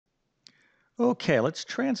Okay, let's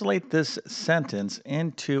translate this sentence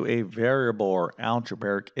into a variable or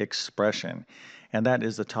algebraic expression. And that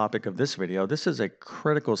is the topic of this video. This is a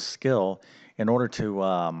critical skill in order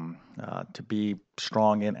to be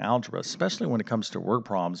strong in algebra, especially when it comes to word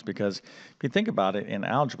problems. Because if you think about it in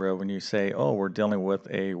algebra, when you say, oh, we're dealing with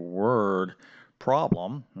a word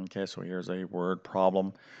problem, okay, so here's a word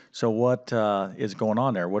problem. So what is going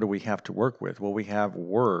on there? What do we have to work with? Well, we have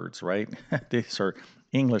words, right? These are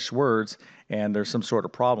English words and there's some sort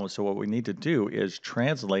of problem. So what we need to do is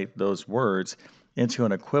translate those words into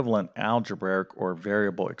an equivalent algebraic or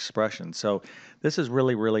variable expression. So this is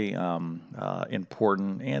really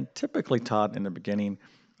important and typically taught in the beginning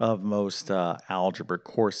of most algebra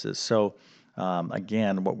courses. So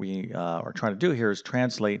again, what we are trying to do here is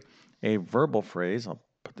translate a verbal phrase. I'll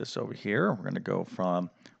put this over here. We're going to go from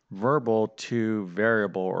verbal to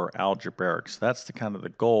variable or algebraic. So that's the kind of the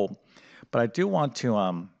goal. But I do want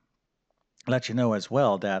to let you know as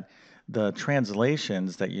well that the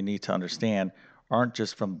translations that you need to understand aren't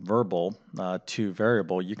just from verbal to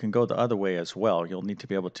variable. You can go the other way as well. You'll need to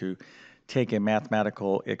be able to take a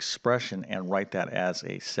mathematical expression and write that as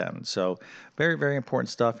a sentence. So very important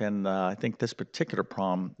stuff. And I think this particular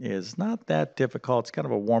problem is not that difficult. It's kind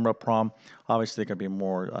of a warm-up problem. Obviously, there can be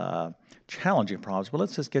more challenging problems, but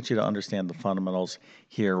let's just get you to understand the fundamentals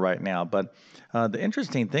here right now. But the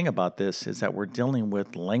interesting thing about this is that we're dealing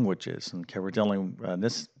with languages. Okay, we're dealing in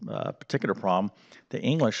this particular problem, the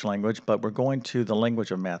English language, but we're going to the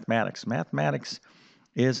language of mathematics. Mathematics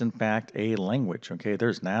is in fact a language. Okay,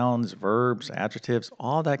 there's nouns, verbs, adjectives,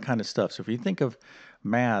 all that kind of stuff. So if you think of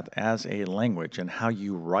math as a language and how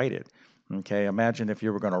you write it, okay, imagine if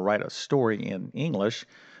you were going to write a story in English,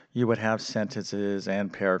 you would have sentences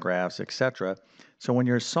and paragraphs, etc. So when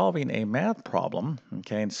you're solving a math problem,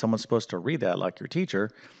 okay, and someone's supposed to read that like your teacher,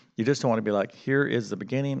 you just don't want to be like, here is the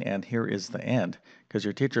beginning and here is the end, because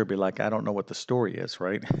your teacher would be like, I don't know what the story is,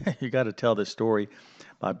 right? You got to tell the story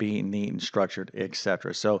by being neat and structured,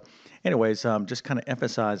 etc. So, anyways, just kind of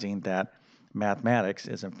emphasizing that mathematics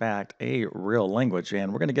is in fact a real language,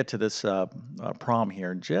 and we're going to get to this problem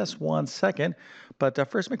here in just 1 second. But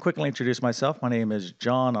first, let me quickly introduce myself. My name is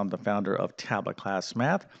John. I'm the founder of TabletClass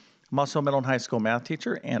Math. I'm also a middle and high school math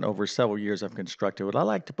teacher, and over several years, I've constructed what I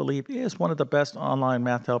like to believe is one of the best online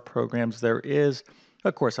math help programs there is.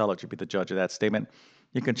 Of course, I'll let you be the judge of that statement.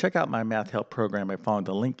 You can check out my math help program by following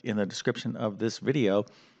the link in the description of this video.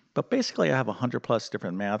 But basically, I have 100 plus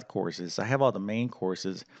different math courses. I have all the main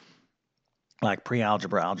courses like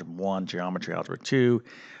pre-algebra, algebra 1, geometry, algebra 2.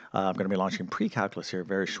 I'm going to be launching pre-calculus here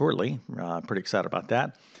very shortly. Pretty excited about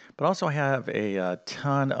that. But also I have a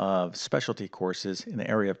ton of specialty courses in the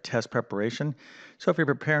area of test preparation. So if you're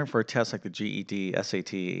preparing for a test like the GED,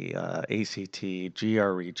 SAT, ACT,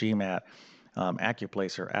 GRE, GMAT,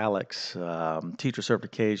 Accuplacer, ALEX, teacher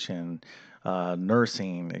certification,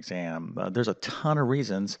 nursing exam. There's a ton of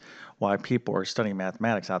reasons why people are studying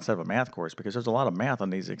mathematics outside of a math course because there's a lot of math on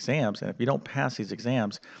these exams, and if you don't pass these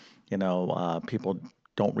exams, people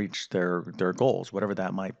don't reach their goals, whatever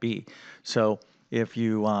that might be. So if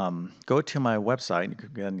you go to my website, you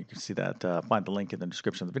can see that, find the link in the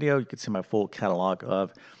description of the video. You can see my full catalog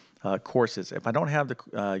of courses. If I don't have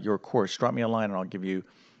your course, drop me a line and I'll give you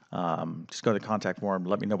just go to the contact form,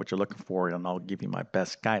 let me know what you're looking for, and I'll give you my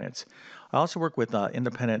best guidance. I also work with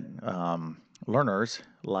independent learners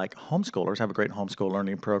like homeschoolers. I have a great homeschool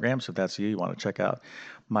learning program, so if that's you want to check out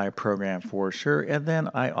my program for sure. And then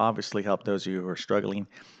I obviously help those of you who are struggling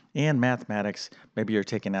in mathematics. Maybe you're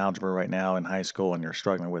taking algebra right now in high school and you're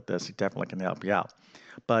struggling with this. It definitely can help you out.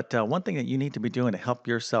 But one thing that you need to be doing to help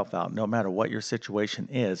yourself out, no matter what your situation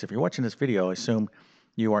is, if you're watching this video, I assume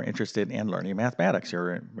you are interested in learning mathematics.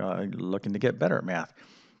 You're looking to get better at math.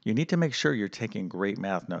 You need to make sure you're taking great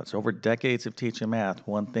math notes. Over decades of teaching math,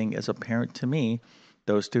 one thing is apparent to me.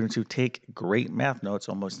 Those students who take great math notes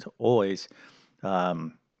almost always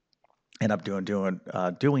end up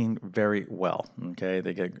doing very well. Okay,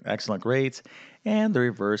 they get excellent grades, and the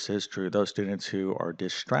reverse is true. Those students who are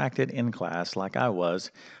distracted in class, like I was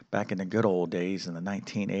back in the good old days in the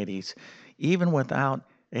 1980s, even without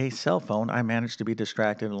a cell phone, I managed to be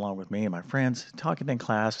distracted along with me and my friends, talking in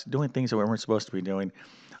class, doing things that we weren't supposed to be doing.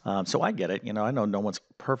 So I get it. I know no one's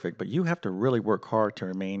perfect, but you have to really work hard to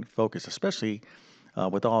remain focused, especially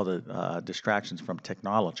with all the distractions from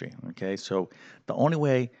technology. Okay, so the only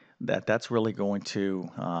way that that's really going to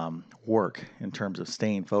work in terms of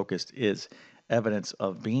staying focused is evidence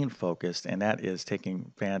of being focused, and that is taking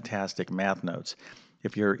fantastic math notes.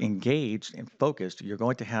 If you're engaged and focused, you're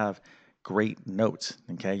going to have great notes.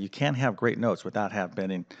 Okay, you can't have great notes without having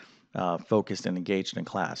been focused and engaged in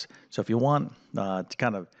class. So if you want to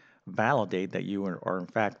kind of validate that you are in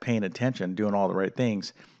fact paying attention, doing all the right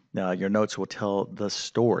things, your notes will tell the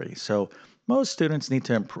story. So most students need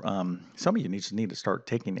to, some of you need to start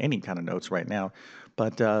taking any kind of notes right now,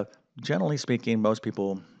 but generally speaking, most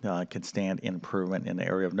people can stand improvement in the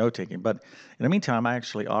area of note taking. But in the meantime, I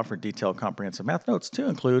actually offer detailed comprehensive math notes to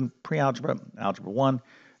include pre-algebra, algebra 1,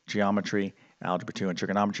 geometry, algebra 2, and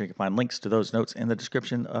trigonometry. You can find links to those notes in the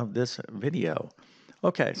description of this video.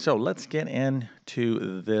 Okay, so let's get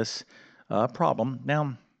into this problem.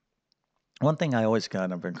 Now, one thing I always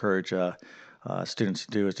kind of encourage students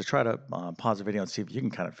to do is to try to pause the video and see if you can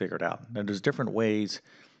kind of figure it out. Now, there's different ways,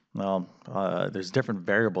 there's different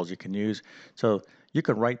variables you can use. So you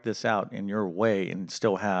could write this out in your way and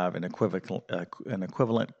still have an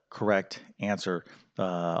equivalent correct answer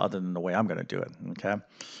other than the way I'm going to do it, okay?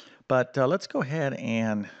 But let's go ahead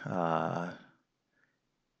and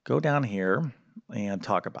go down here and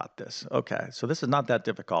talk about this. Okay, so this is not that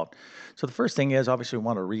difficult. So the first thing is, obviously, we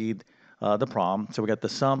want to read the problem. So we got the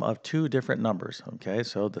sum of two different numbers. Okay,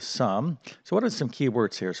 so the sum. So what are some key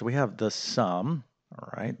words here? So we have the sum. All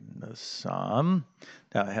right, the sum.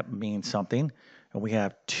 That means something. And we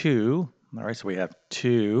have two. All right, so we have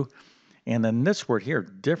two. And then this word here,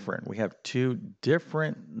 different. We have two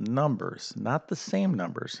different numbers, not the same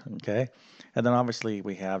numbers. Okay, and then obviously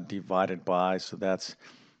we have divided by. So that's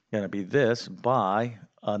going to be this by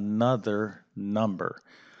another number.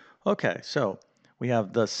 Okay, so we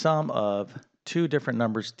have the sum of two different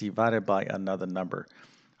numbers divided by another number.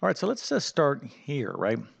 All right, so let's just start here,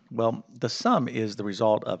 right? Well, the sum is the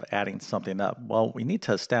result of adding something up. Well, we need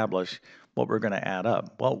to establish what we're going to add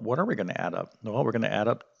up. Well, what are we going to add up? Well, we're going to add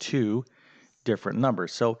up two different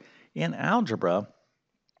numbers. So in algebra,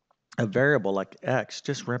 a variable like x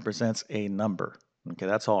just represents a number. Okay,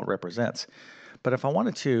 that's all it represents. But if I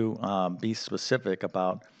wanted to be specific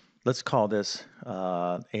about, let's call this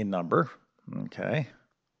a number, okay?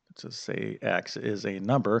 Let's just say x is a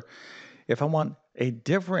number. If I want a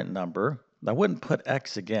different number, I wouldn't put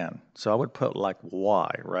x again. So I would put like y,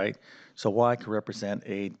 right? So y could represent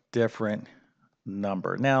a different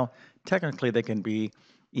number. Now, technically they can be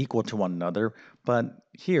equal to one another, but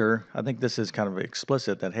here I think this is kind of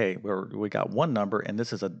explicit that, hey, we got one number and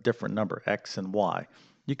this is a different number, x and y.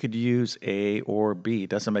 You could use A or B. It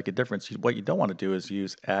doesn't make a difference. What you don't want to do is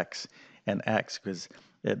use X and X because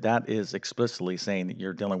that is explicitly saying that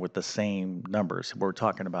you're dealing with the same numbers. We're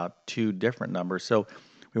talking about two different numbers. So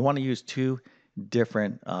we want to use two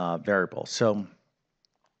different variables. So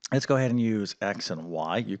let's go ahead and use X and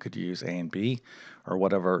Y. You could use A and B or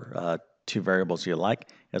whatever two variables you like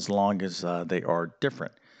as long as they are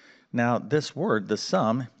different. Now, this word, the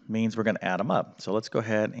sum, means we're going to add them up. So let's go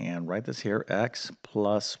ahead and write this here, x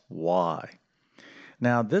plus y.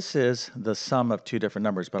 Now, this is the sum of two different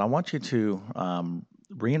numbers, but I want you to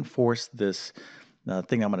reinforce this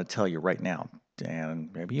thing I'm going to tell you right now. And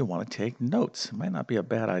maybe you want to take notes. It might not be a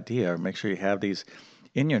bad idea. Make sure you have these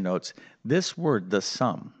in your notes. This word, the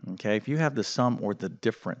sum, okay, if you have the sum or the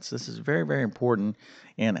difference, this is very, very important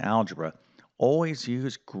in algebra. Always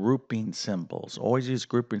use grouping symbols. Always use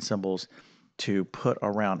grouping symbols to put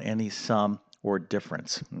around any sum or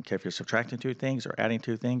difference. Okay, if you're subtracting two things or adding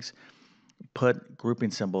two things, put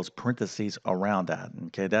grouping symbols, parentheses around that.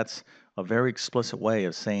 Okay, that's a very explicit way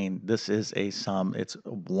of saying this is a sum. It's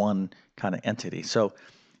one kind of entity. So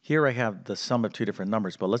here I have the sum of two different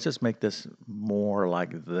numbers, but let's just make this more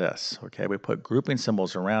like this. Okay, we put grouping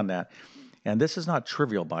symbols around that. And this is not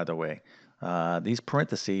trivial, by the way. These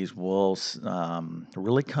parentheses will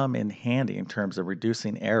really come in handy in terms of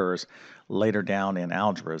reducing errors later down in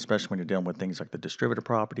algebra, especially when you're dealing with things like the distributive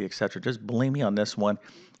property, etc. Just believe me on this one.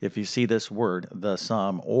 If you see this word, the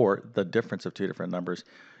sum or the difference of two different numbers,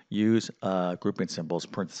 use grouping symbols,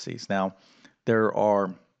 parentheses. Now, there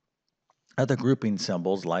are other grouping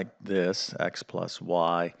symbols like this, x plus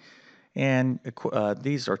y, and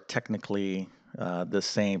these are technically the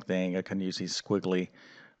same thing. I can use these squiggly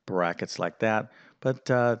brackets like that, but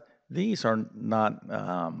these are not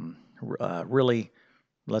really,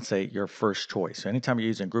 let's say, your first choice. So anytime you're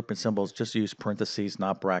using grouping symbols, just use parentheses,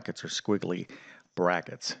 not brackets or squiggly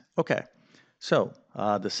brackets. Okay, so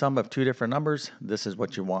the sum of two different numbers, this is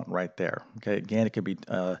what you want right there. Okay, again, it could be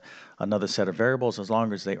another set of variables as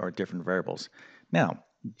long as they are different variables. Now,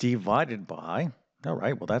 divided by, all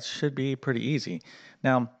right, well, that should be pretty easy.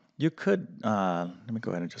 Now, you could, let me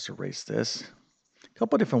go ahead and just erase this. A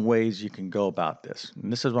couple of different ways you can go about this.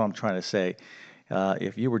 And this is what I'm trying to say.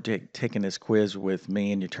 If you were taking this quiz with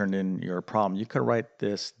me and you turned in your problem, you could write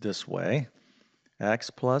this way.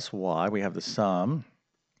 X plus y, we have the sum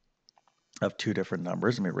of two different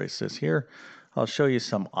numbers. Let me erase this here. I'll show you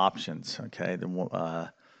some options, okay?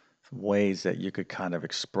 ways that you could kind of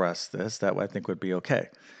express this that I think would be okay.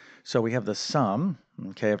 So we have the sum,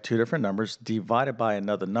 okay, of two different numbers divided by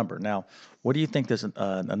another number. Now, what do you think this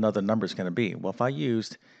another number is going to be? Well, if I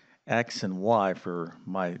used x and y for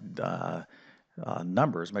my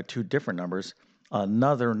numbers, my two different numbers,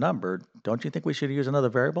 another number, don't you think we should use another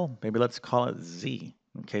variable? Maybe let's call it z.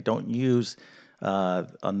 Okay, don't use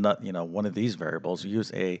one of these variables.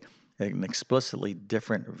 Use an explicitly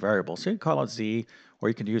different variable. So you can call it z, or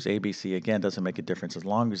you can use ABC. Again, doesn't make a difference as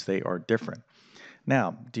long as they are different.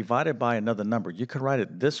 Now, divided by another number, you could write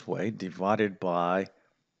it this way, divided by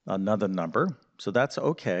another number. So that's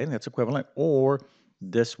okay, that's equivalent. Or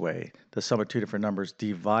this way, the sum of two different numbers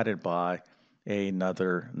divided by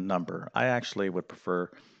another number. I actually would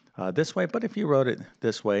prefer this way, but if you wrote it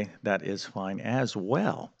this way, that is fine as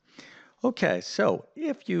well. Okay, so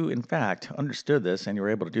if you in fact understood this and you were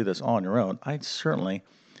able to do this all on your own, I certainly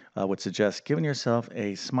would suggest giving yourself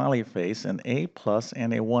a smiley face, an A plus,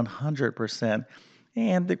 and a 100%.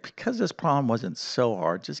 And because this problem wasn't so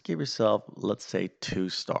hard, just give yourself, let's say, 2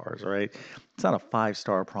 stars, right? It's not a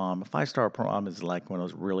 5-star problem. A 5-star problem is like one of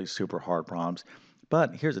those really super hard problems.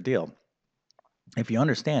 But here's the deal. If you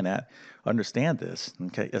understand this,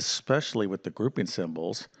 okay, especially with the grouping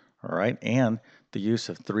symbols, all right, and the use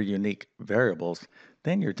of 3 unique variables,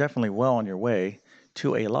 then you're definitely well on your way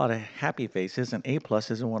to a lot of happy faces and A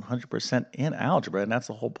pluses and 100% in algebra. And that's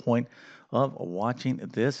the whole point of watching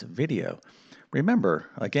this video. Remember,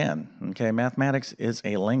 again, okay, mathematics is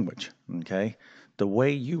a language, okay? The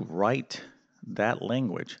way you write that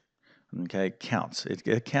language, okay, counts.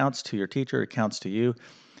 It counts to your teacher, it counts to you.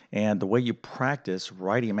 And the way you practice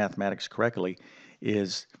writing mathematics correctly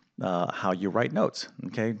is how you write notes.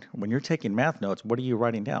 Okay, when you're taking math notes, what are you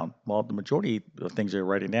writing down? Well, the majority of things you're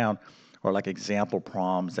writing down are like example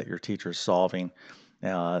problems that your teacher is solving.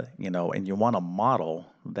 And you want to model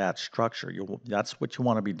that structure. That's what you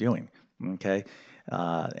want to be doing. Okay,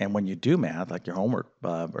 and when you do math, like your homework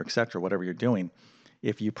or etc., whatever you're doing,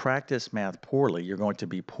 if you practice math poorly, you're going to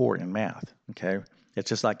be poor in math. Okay, it's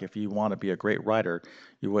just like if you want to be a great writer,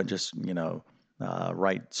 you wouldn't just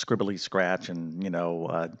write scribbly scratch and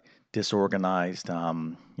disorganized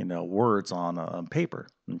words on paper.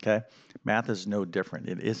 Okay, math is no different.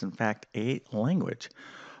 It is in fact a language.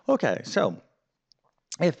 Okay, so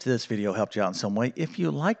if this video helped you out in some way, if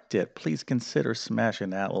you liked it, please consider smashing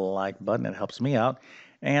that like button. It helps me out.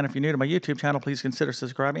 And if you're new to my YouTube channel, please consider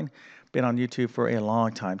subscribing. Been on YouTube for a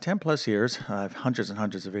long time, 10 plus years. I have hundreds and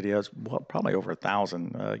hundreds of videos, well, probably over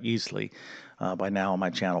 1,000 easily by now on my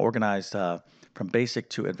channel, organized from basic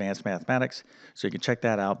to advanced mathematics. So you can check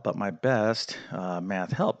that out. But my best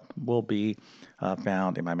math help will be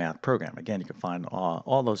found in my math program. Again, you can find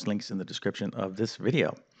all those links in the description of this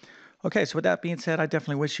video. Okay, so with that being said, I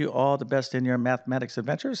definitely wish you all the best in your mathematics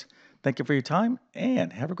adventures. Thank you for your time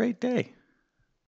and have a great day.